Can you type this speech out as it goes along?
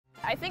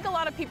think a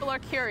lot of people are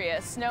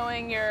curious,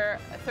 knowing you're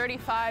a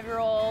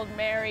 35-year-old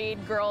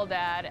married girl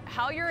dad,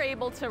 how you're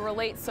able to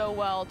relate so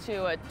well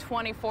to a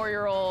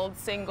 24-year-old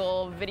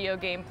single video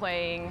game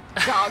playing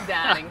dog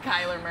dad in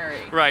Kyler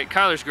Murray. Right,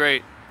 Kyler's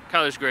great.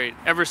 Kyler's great.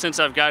 Ever since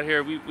I've got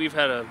here, we've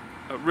had a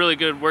really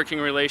good working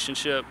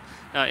relationship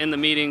in the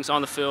meetings, on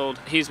the field.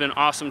 He's been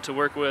awesome to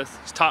work with.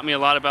 He's taught me a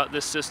lot about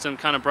this system,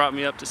 kind of brought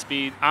me up to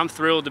speed. I'm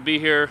thrilled to be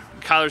here.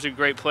 Kyler's a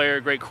great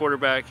player, great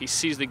quarterback. He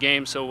sees the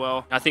game so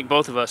well. I think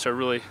both of us are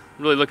really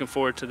looking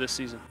forward to this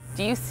season.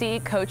 Do you see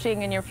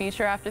coaching in your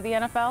future after the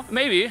NFL?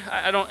 Maybe.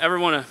 I don't ever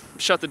want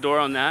to shut the door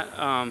on that.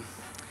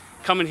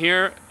 Coming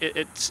here,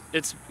 it's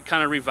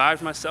kind of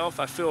revived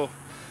myself. I feel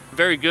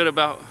very good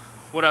about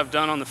what I've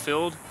done on the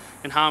field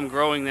and how I'm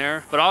growing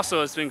there. But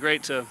also it's been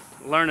great to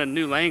learn a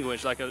new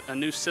language, like a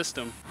new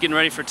system. Getting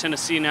ready for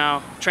Tennessee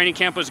now. Training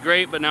camp was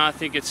great, but now I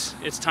think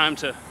it's time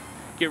to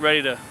get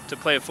ready to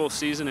play a full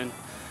season, and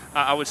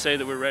I would say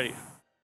that we're ready.